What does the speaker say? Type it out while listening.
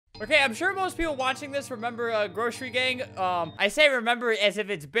Okay, I'm sure most people watching this remember Grocery Gang. I say remember as if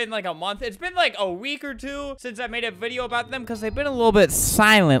it's been like a month. It's been like a week or two since I made a video about them because they've been a little bit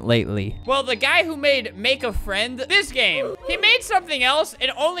silent lately. Well, the guy who made Make a Friend, this game, he made something else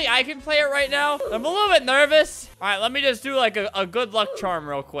and only I can play it right now. I'm a little bit nervous. All right, let me just do like a good luck charm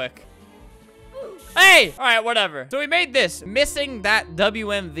real quick. Hey! All right, whatever. So we made this, Missing That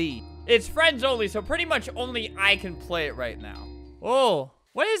WMV. It's friends only, so pretty much only I can play it right now. Oh,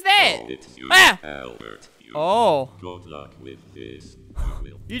 what is that? Oh, it's you, ah! Albert. Oh. Good luck with this.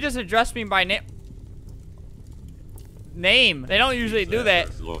 You just addressed me by name. They don't usually do that.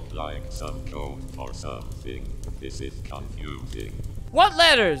 Letters look like some code or something. This is confusing. What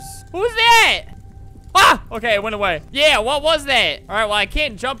letters? Who's that? Ah! Okay, it went away. Yeah, what was that? All right, well, I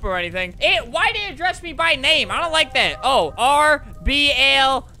can't jump or anything. Why did it address me by name? I don't like that. Oh,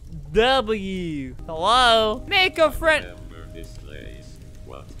 RBLW. Hello? Make a friend.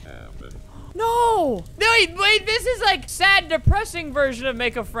 What happened? No! Wait, this is like sad, depressing version of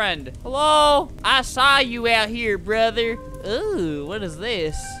Make a Friend. Hello? I saw you out here, brother. Ooh, what is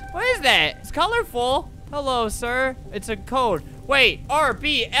this? What is that? It's colorful. Hello, sir. It's a code. Wait,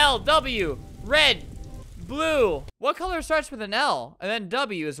 RBLW. Red, blue. What color starts with an L? And then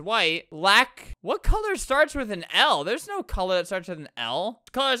W is white. Black. What color starts with an L? There's no color that starts with an L.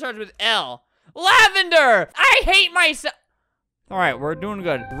 Color starts with L. Lavender! I hate myself. All right, we're doing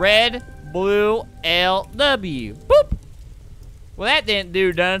good. Red, blue, LW. Boop. Well, that didn't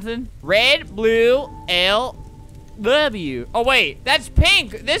do nothing. Red, blue, LW. Oh, wait. That's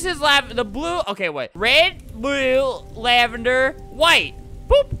pink. This is the blue. Okay, wait. Red, blue, lavender, white.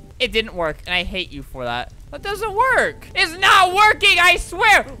 Boop. It didn't work, and I hate you for that. That doesn't work. It's not working, I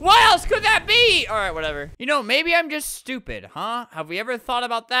swear. What else could that be? All right, whatever. You know, maybe I'm just stupid, huh? Have we ever thought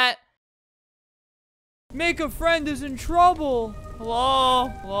about that? Make a Friend is in trouble. Hello?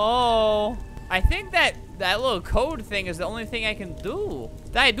 Hello? I think that little code thing is the only thing I can do.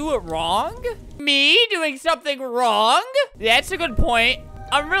 Did I do it wrong? Me doing something wrong? Yeah, that's a good point.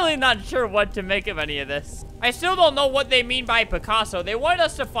 I'm really not sure what to make of any of this. I still don't know what they mean by Picasso. They wanted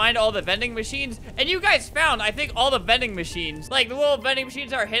us to find all the vending machines, and you guys found, I think, all the vending machines. Like, the little vending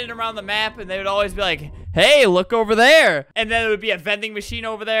machines are hidden around the map, and they would always be like, hey, look over there. And then it would be a vending machine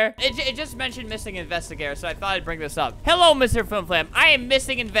over there. It just mentioned Missing Investigator, so I thought I'd bring this up. Hello, Mr. Flimflam. I am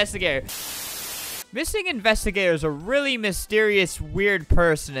Missing Investigator. Missing Investigator is a really mysterious, weird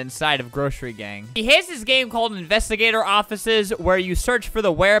person inside of Grocery Gang. He has this game called Investigator Offices where you search for the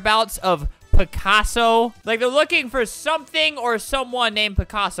whereabouts of Picasso. Like, they're looking for something or someone named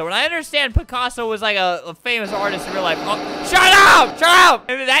Picasso. And I understand Picasso was like a famous artist in real life. Oh, shut up! Shut up!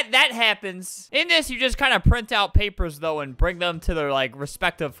 And that happens. In this, you just kind of print out papers, though, and bring them to their, like,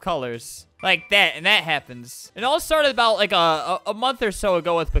 respective colors. Like that, and that happens. It all started about like a month or so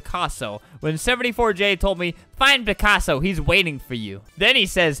ago with Picasso, when 74J told me, find Picasso, he's waiting for you. Then he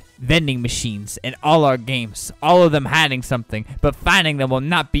says, vending machines in all our games, all of them hiding something, but finding them will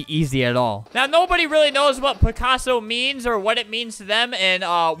not be easy at all. Now, nobody really knows what Picasso means or what it means to them, and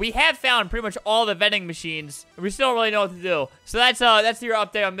we have found pretty much all the vending machines. We still don't really know what to do. So that's your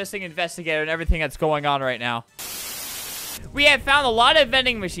update on Missing Investigator and everything that's going on right now. We have found a lot of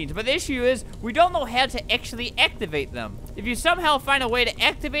vending machines, but the issue is we don't know how to actually activate them. If you somehow find a way to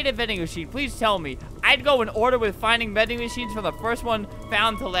activate a vending machine, please tell me. I'd go in order with finding vending machines from the first one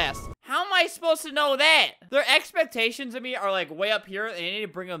found to last. How am I supposed to know that? Their expectations of me are like way up here, and I need to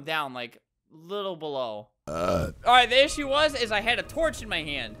bring them down like little below. All right, the issue is I had a torch in my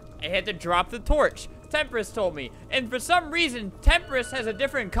hand. I had to drop the torch. Temperance told me. And for some reason, Temperance has a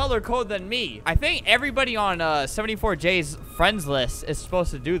different color code than me. I think everybody on 74J's friends list is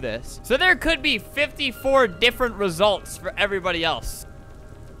supposed to do this. So there could be 54 different results for everybody else.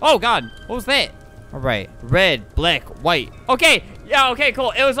 Oh, God. What was that? All right. Red, black, white. Okay. Yeah, okay,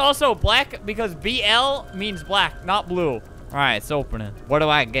 cool. It was also black because BL means black, not blue. All right, it's opening. What do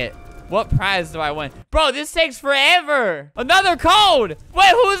I get? What prize do I win? Bro, this takes forever. Another code.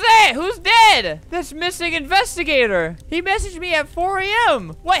 Wait, who's that? Who's dead? That's Missing Investigator. He messaged me at 4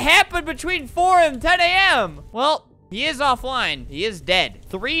 a.m. What happened between 4 and 10 a.m.? Well, he is offline. He is dead.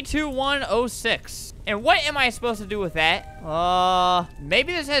 32106. And what am I supposed to do with that?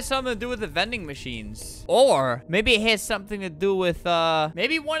 Maybe this has something to do with the vending machines. Or maybe it has something to do with,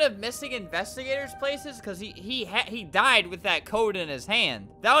 maybe one of Missing Investigator's places, because he died with that code in his hand.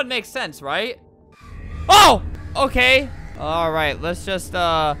 That would make sense, right? Oh! Okay. All right, let's just,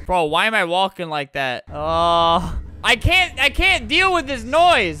 bro, why am I walking like that? I can't deal with this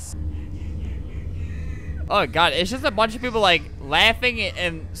noise. Oh, God. It's just a bunch of people, like, laughing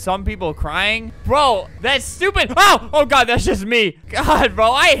and some people crying. Bro, that's stupid. Oh! Oh, God, that's just me. God,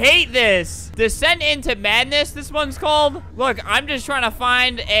 bro, I hate this. Descent into Madness, this one's called. Look, I'm just trying to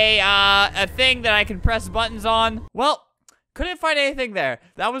find a thing that I can press buttons on. Well, couldn't find anything there.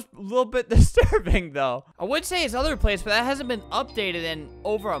 That was a little bit disturbing, though. I would say it's other place, but that hasn't been updated in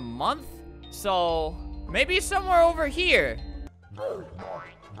over a month. So, maybe somewhere over here.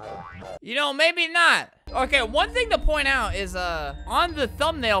 You know, maybe not. Okay, one thing to point out is, on the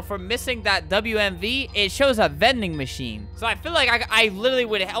thumbnail for missing.wmv, it shows a vending machine. So I feel like I literally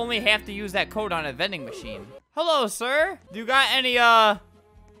would only have to use that code on a vending machine. Hello, sir. Do you got any,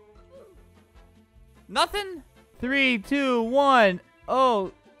 nothing? 3, 2, 1,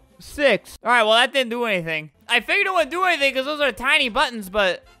 oh, 6. All right, well, that didn't do anything. I figured it wouldn't do anything because those are tiny buttons,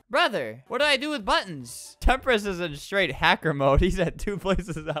 but brother, what do I do with buttons? Temperance is in straight hacker mode. He's at 2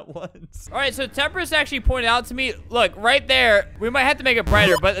 places at once. All right, so Temperance actually pointed out to me, look, right there, we might have to make it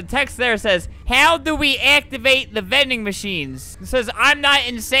brighter, but the text there says, how do we activate the vending machines? It says, I'm not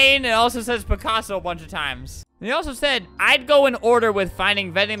insane. It also says Picasso a bunch of times. And he also said, I'd go in order with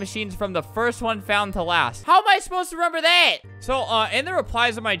finding vending machines from the first one found to last. How am I supposed to remember that? So, in the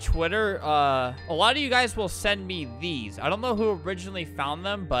replies on my Twitter, a lot of you guys will send me these. I don't know who originally found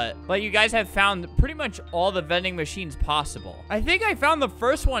them, but like you guys have found pretty much all the vending machines possible. I think I found the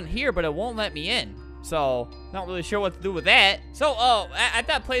first one here, but it won't let me in. So, not really sure what to do with that. So, at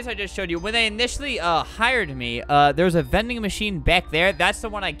that place I just showed you, when they initially hired me, there's a vending machine back there. That's the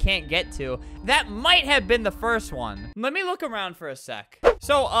one I can't get to. That might have been the first one. Let me look around for a sec.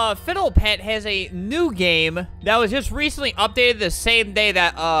 So, Fiddlepet has a new game that was just recently updated the same day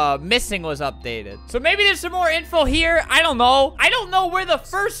that, Missing was updated. So, maybe there's some more info here. I don't know. I don't know where the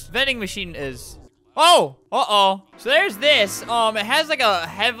first vending machine is. Oh, so there's this. It has like a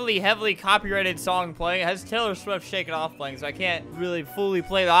heavily copyrighted song playing. It has Taylor Swift Shake It Off playing, so I can't really fully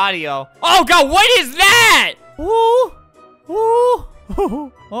play the audio. Oh God, what is that? Ooh.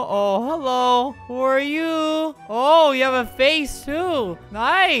 Hello. Who are you? Oh, you have a face too.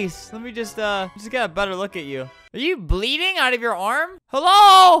 Nice. Let me just get a better look at you. Are you bleeding out of your arm?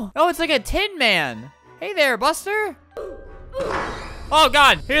 Hello. Oh, it's like a Tin Man. Hey there, Buster. Oh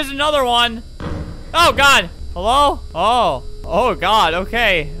God, here's another one. Oh, God. Hello? Oh, God.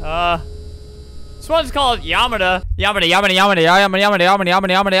 Okay. This one's called Yamada. Yamada.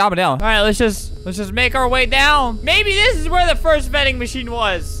 All right, let's just make our way down. Maybe this is where the first vending machine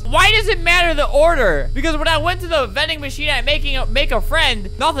was. Why does it matter the order? Because when I went to the vending machine at Make a Friend,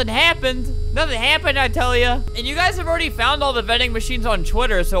 nothing happened. Nothing happened, I tell you. And you guys have already found all the vending machines on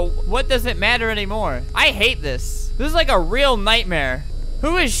Twitter, so what does it matter anymore? I hate this. This is like a real nightmare.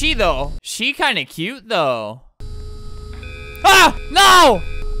 Who is she, though? She kind of cute, though. Ah! No!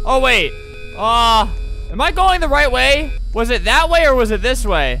 Oh, wait. Am I going the right way? Was it that way or was it this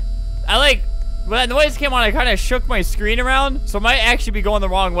way? When that noise came on, I kind of shook my screen around, so I might actually be going the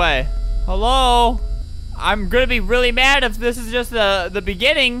wrong way. Hello? I'm gonna be really mad if this is just the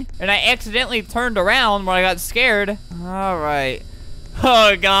beginning and I accidentally turned around when I got scared. All right.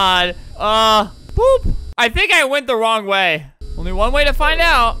 Oh, God. Boop. I think I went the wrong way. Only one way to find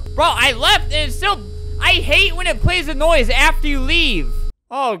out. Bro, I left and it's still... I hate when it plays a noise after you leave.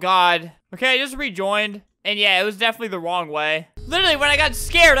 Oh, God. Okay, I just rejoined. And yeah, it was definitely the wrong way. Literally, when I got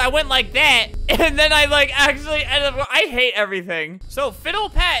scared, I went like that. And then I, actually ended up... I hate everything. So,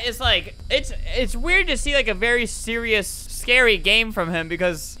 Fiddlepet is, it's weird to see, a very serious, scary game from him.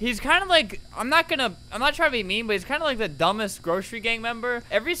 Because he's kind of I'm not trying to be mean, but he's kind of like the dumbest grocery gang member.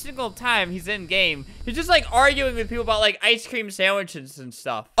 Every single time he's in game, he's just, arguing with people about, ice cream sandwiches and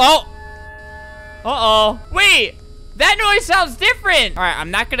stuff. Oh! Uh-oh. Wait! That noise sounds different! Alright, I'm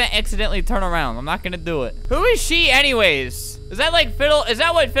not gonna accidentally turn around. I'm not gonna do it. Who is she anyways? Is that is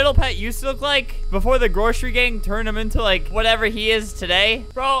that what Fiddlepet used to look like? Before the grocery gang turned him into whatever he is today?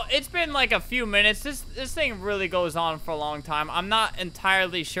 Bro, it's been a few minutes. This thing really goes on for a long time. I'm not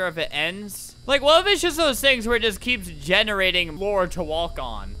entirely sure if it ends. What if it's just those things where it just keeps generating lore to walk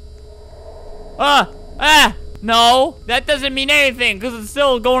on? No, that doesn't mean anything because it's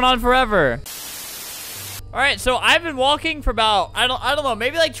still going on forever. All right, so I've been walking for about, I don't know,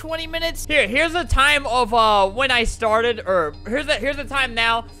 maybe 20 minutes. Here's the time of when I started, or here's the time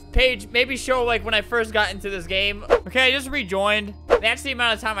now. Page, maybe show when I first got into this game. Okay, I just rejoined. That's the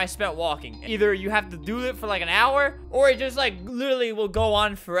amount of time I spent walking. Either you have to do it for an hour, or it just literally will go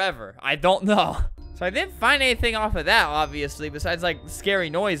on forever. I don't know. So I didn't find anything off of that, obviously, besides scary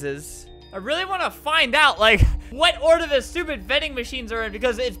noises. I really want to find out, like, what order the stupid vending machines are in,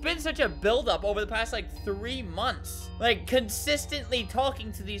 because it's been such a buildup over the past, like, 3 months. Like, consistently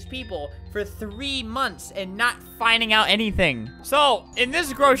talking to these people for 3 months and not finding out anything. So, in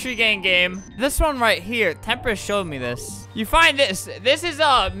this grocery game, this one right here, Tempest showed me this. You find this. This is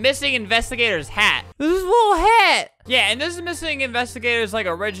a missing investigator's hat. This is a little hat. Yeah, and this is Missing Investigator's, like,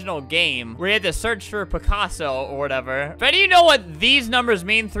 original game, where you had to search for Picasso or whatever. If any of you know what these numbers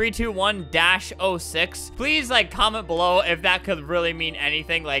mean, 321-06, please, like, comment below if that could really mean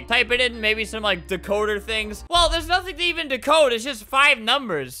anything. Like, type it in, maybe some, like, decoder things. Well, there's nothing to even decode. It's just 5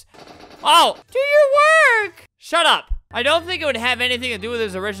 numbers. Oh, do your work. Shut up. I don't think it would have anything to do with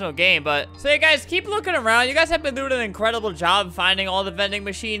his original game, but... So, yeah, guys, keep looking around. You guys have been doing an incredible job finding all the vending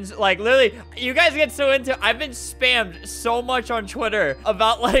machines. Like, literally, you guys get so into... I've been spammed so much on Twitter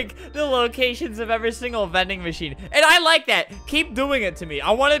about, like, the locations of every single vending machine. And I like that. Keep doing it to me.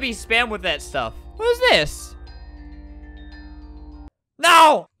 I want to be spammed with that stuff. What is this?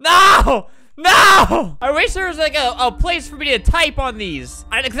 No! No! No! I wish there was like a place for me to type on these.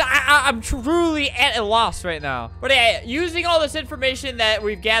 I'm truly at a loss right now. But yeah, using all this information that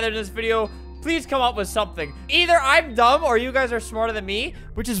we've gathered in this video, please come up with something. Either I'm dumb or you guys are smarter than me,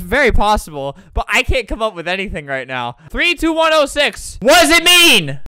 which is very possible, but I can't come up with anything right now. 32106. What does it mean?